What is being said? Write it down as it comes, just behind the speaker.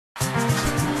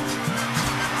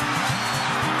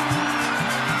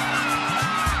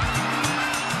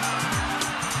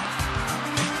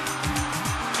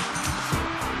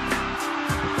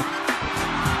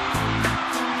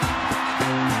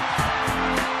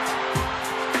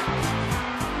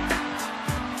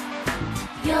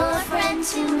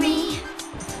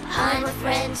a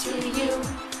friend to you.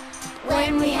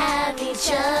 When we have each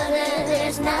other,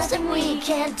 there's nothing we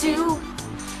can't do.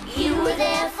 You were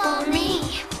there for me,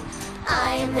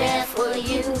 I am there for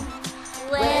you.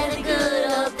 Whether good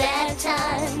or bad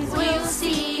times, we'll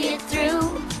see it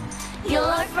through.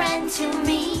 You're a friend to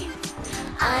me,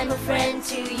 I'm a friend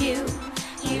to you.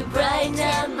 You brighten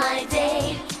up my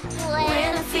day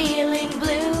when I'm feeling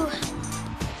blue.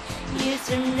 Years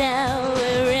from now,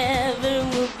 wherever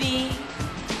we'll be,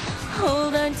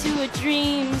 hold on to our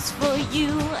dreams for you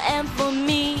and for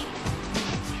me.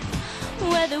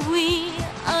 Whether we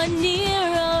are near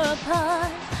or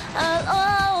apart, I'll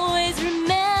always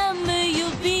remember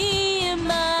you'll be in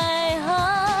my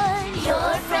heart.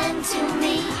 You're a friend to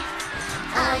me,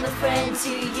 I'm a friend to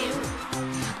you.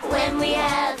 When we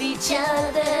have each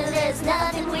other, there's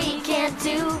nothing we can't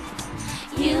do.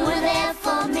 You were there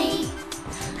for me,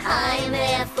 I'm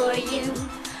there for you.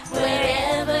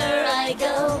 Wherever I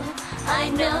go, I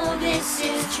know this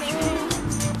is true.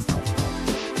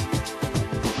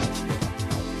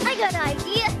 I got an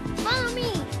idea. Follow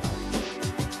me.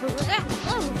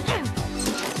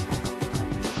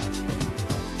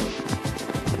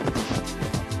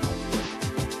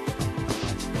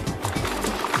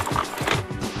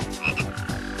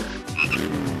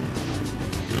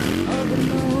 All the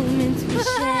moments we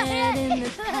shared in the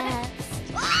past,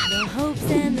 the hopes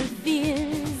and the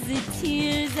fears, the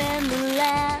tears and the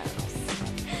laughs,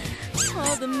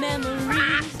 all the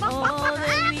memories, all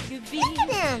that we could be.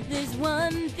 There's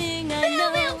one thing I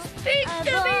know,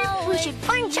 We should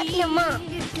find Chucky your mom.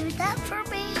 You do that for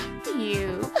me?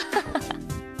 You.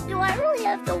 Do I really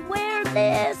have to wear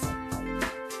this?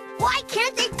 Why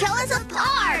can't they tell us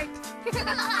apart?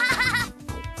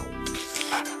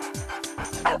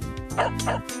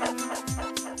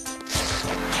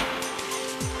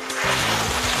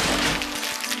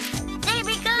 There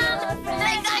we go!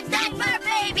 They got that for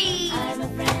baby! I'm a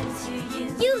friend to you.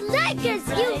 You like us!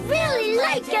 You really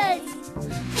like us!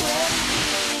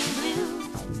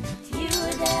 You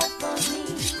were there for me.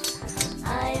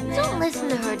 Don't listen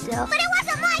to her, Del. But it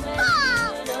wasn't my fault!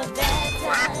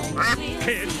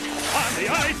 Kids, on the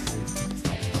ice!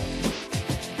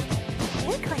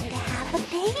 You're going to have a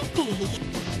baby.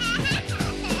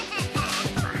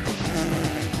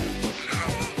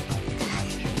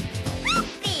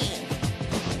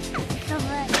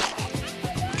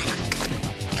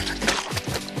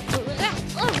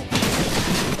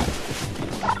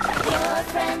 You're a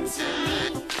friend to me,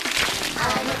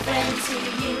 I'm a friend to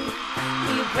you.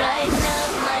 You brighten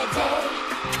up my day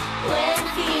when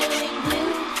feeling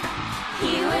blue.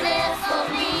 You were there for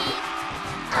me,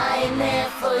 I am there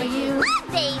for you.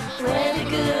 Baby. Whether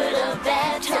good or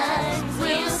bad times,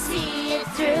 we'll see it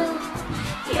through.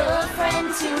 You're a friend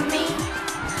to me,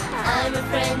 I'm a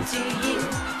friend to you.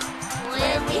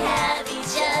 When we have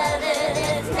each other,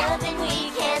 there's nothing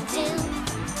we can't do.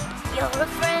 You're a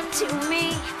friend to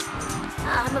me,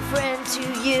 I'm a friend to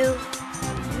you.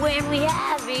 When we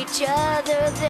have each other,